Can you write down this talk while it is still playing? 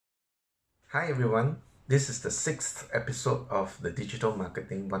Hi everyone, this is the 6th episode of the Digital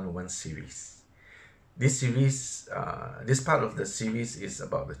Marketing 101 series. This part of the series is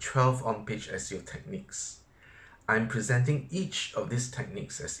about the 12 on-page SEO techniques. I'm presenting each of these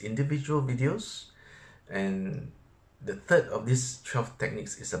techniques as individual videos, and the third of these 12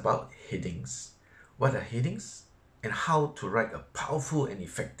 techniques is about headings. What are headings? And how to write a powerful and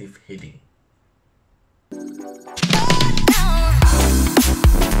effective heading.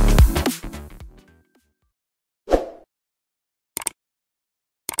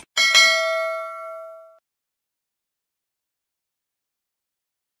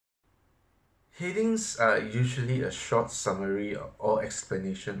 Headings are usually a short summary or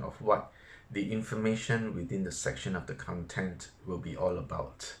explanation of what the information within the section of the content will be all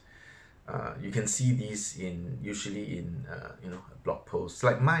about. You can see these usually in blog posts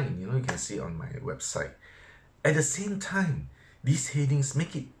like mine. You can see on my website. At the same time, these headings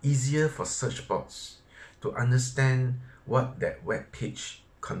make it easier for search bots to understand what that web page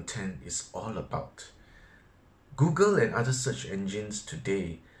content is all about. Google and other search engines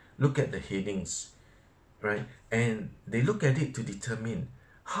today look at the headings, right? And they look at it to determine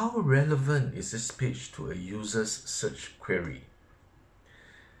how relevant is this page to a user's search query.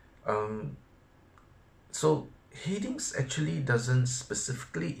 So headings actually doesn't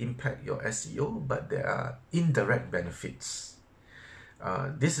specifically impact your SEO, but there are indirect benefits.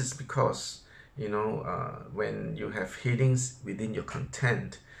 This is because when you have headings within your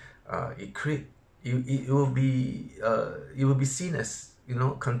content, it will be seen as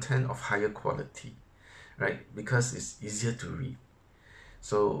content of higher quality, right? Because it's easier to read.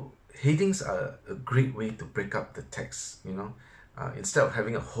 So headings are a great way to break up the text. Instead of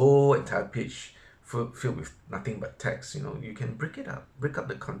having a whole entire page filled with nothing but text, you can break up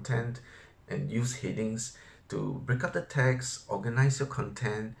the content and use headings to break up the text, organize your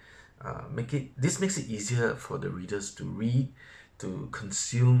content. This makes it easier for the readers to read, to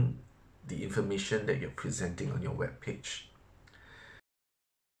consume the information that you're presenting on your web page.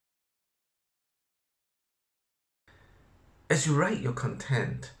 As you write your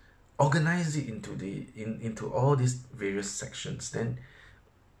content, organize it into all these various sections. Then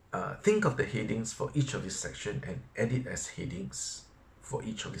think of the headings for each of these sections and edit as headings for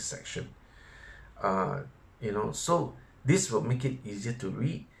each of these sections. So this will make it easier to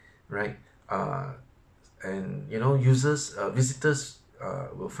read, right? And visitors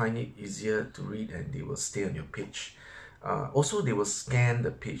will find it easier to read, and they will stay on your page. Also, they will scan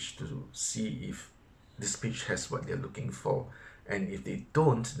the page to see if this page has what they're looking for, and if they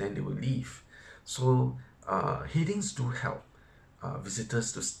don't, then they will leave. So headings do help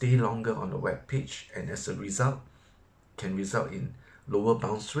visitors to stay longer on the web page, and as a result can result in lower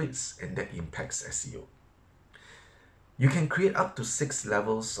bounce rates, and that impacts SEO. You can create up to 6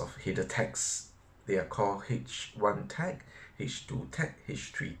 levels of header tags. They are called H1 tag, H2 tag,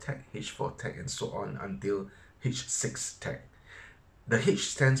 H3 tag, H4 tag, and so on until H6 tag. The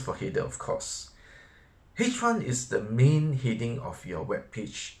H stands for header, of course. H1 is the main heading of your web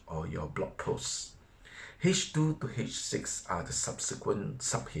page or your blog post. H2 to H6 are the subsequent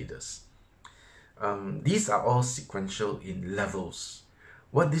subheaders. These are all sequential in levels.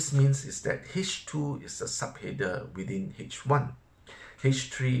 What this means is that H2 is the subheader within H1,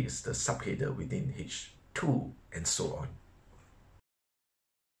 H3 is the subheader within H2, and so on.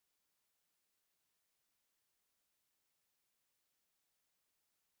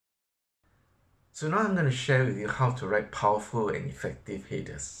 So now I'm going to share with you how to write powerful and effective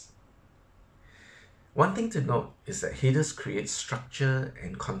headers. One thing to note is that headers create structure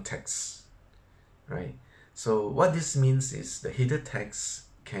and context, right? So what this means is the header tags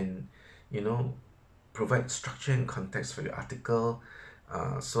can, provide structure and context for your article.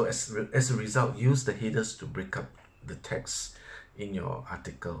 So as a result, use the headers to break up the text in your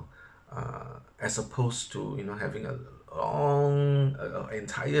article, as opposed to having a long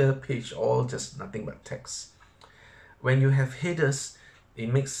entire page all just nothing but text. When you have headers, it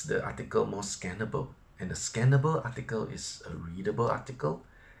makes the article more scannable, and a scannable article is a readable article,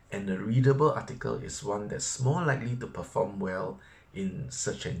 and a readable article is one that's more likely to perform well in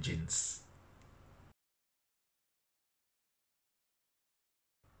search engines.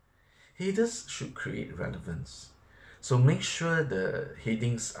 Headers should create relevance. So make sure the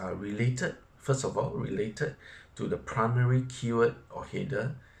headings are related, first of all, related to the primary keyword or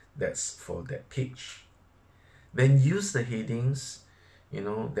header that's for that page. Then use the headings,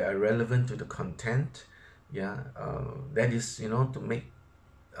 that are relevant to the content. That is, to make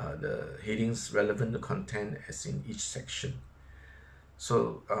the headings relevant to content as in each section.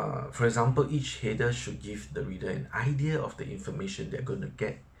 So, for example, each header should give the reader an idea of the information they're going to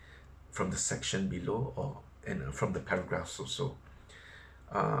get from the section below and from the paragraphs also.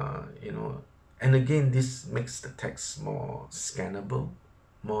 You know, and again, this makes the text more scannable,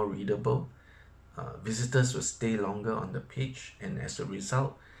 more readable. Visitors will stay longer on the page, and as a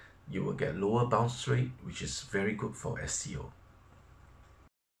result, you will get lower bounce rate, which is very good for SEO.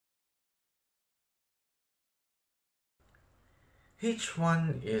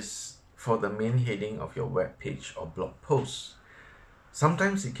 H1 is for the main heading of your web page or blog post.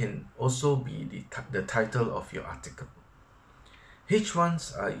 Sometimes it can also be the title of your article.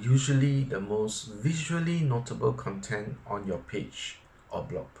 H1s are usually the most visually notable content on your page or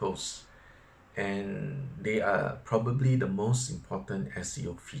blog post, and they are probably the most important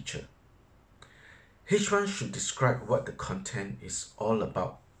SEO feature. H1 should describe what the content is all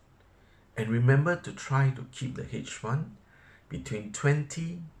about, and remember to try to keep the H1 between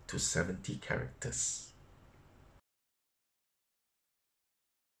 20 to 70 characters.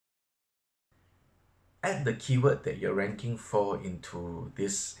 Add the keyword that you're ranking for into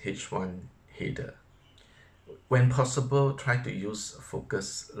this H1 header. When possible, try to use a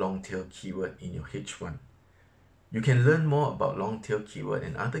focus long tail keyword in your H1. You can learn more about long tail keyword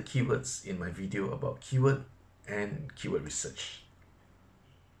and other keywords in my video about keyword and keyword research.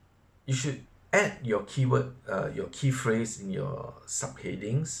 You should add your keyword, your key phrase in your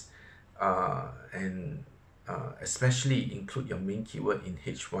subheadings, and especially include your main keyword in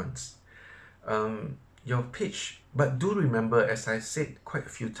H1s. Your page, but do remember, as I said quite a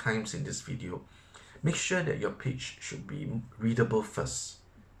few times in this video, make sure that your page should be readable first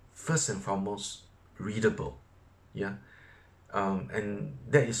and foremost, readable. Yeah, and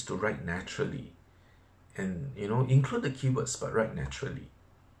that is to write naturally, and you know, include the keywords but write naturally.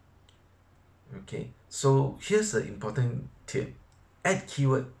 Okay, so here's the important tip: add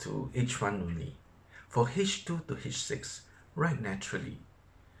keyword to H1 only. For H2 to H6, write naturally.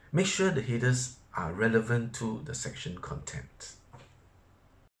 Make sure the headers are relevant to the section content.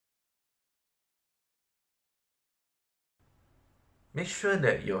 Make sure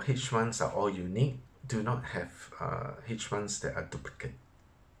that your H1s are all unique. Do not have H1s that are duplicate.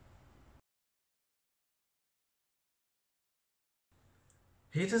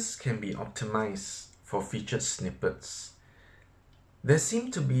 Headers can be optimized for featured snippets. There seem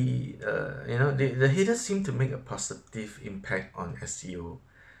to be, the headers seem to make a positive impact on SEO.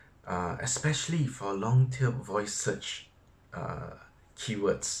 Especially for long tail voice search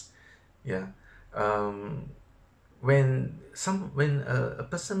keywords. Yeah, when a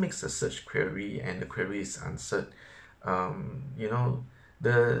person makes a search query and the query is answered, you know,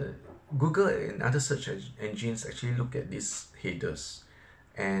 the Google and other search engines actually look at these headers,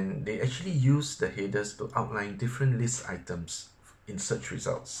 and they actually use the headers to outline different list items in search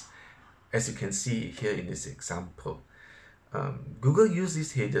results, as you can see here in this example. Google uses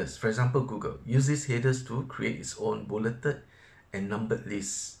these headers. For example, Google uses these headers to create its own bulleted and numbered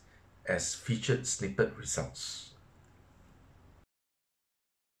lists as featured snippet results.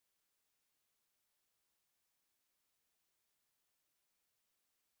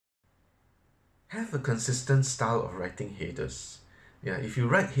 Have a consistent style of writing headers. Yeah, if you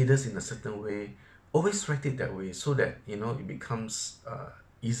write headers in a certain way, always write it that way so that, you know, it becomes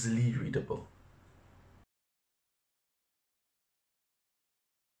easily readable.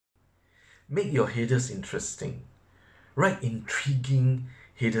 Make your headers interesting. Write intriguing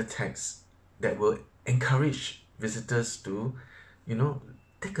header text that will encourage visitors to, you know,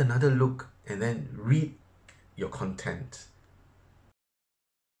 take another look and then read your content.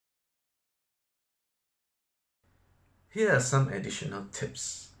 Here are some additional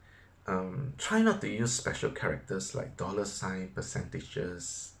tips. Try not to use special characters like $,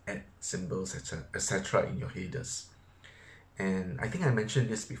 percentages, symbols, etc. in your headers. And I think I mentioned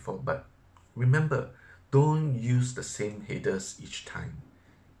this before, but remember, don't use the same headers each time,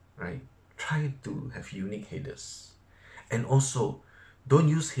 right? Try to have unique headers. And also, don't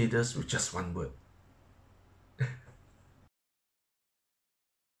use headers with just one word.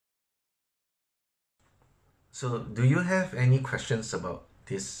 So, do you have any questions about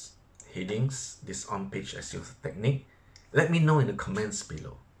these headings, this on-page SEO technique? Let me know in the comments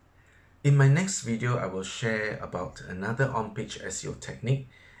below. In my next video, I will share about another on-page SEO technique,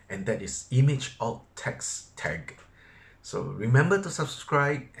 and that is image alt text tag. So remember to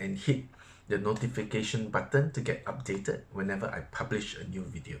subscribe and hit the notification button to get updated whenever I publish a new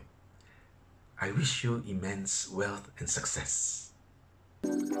video. I wish you immense wealth and success.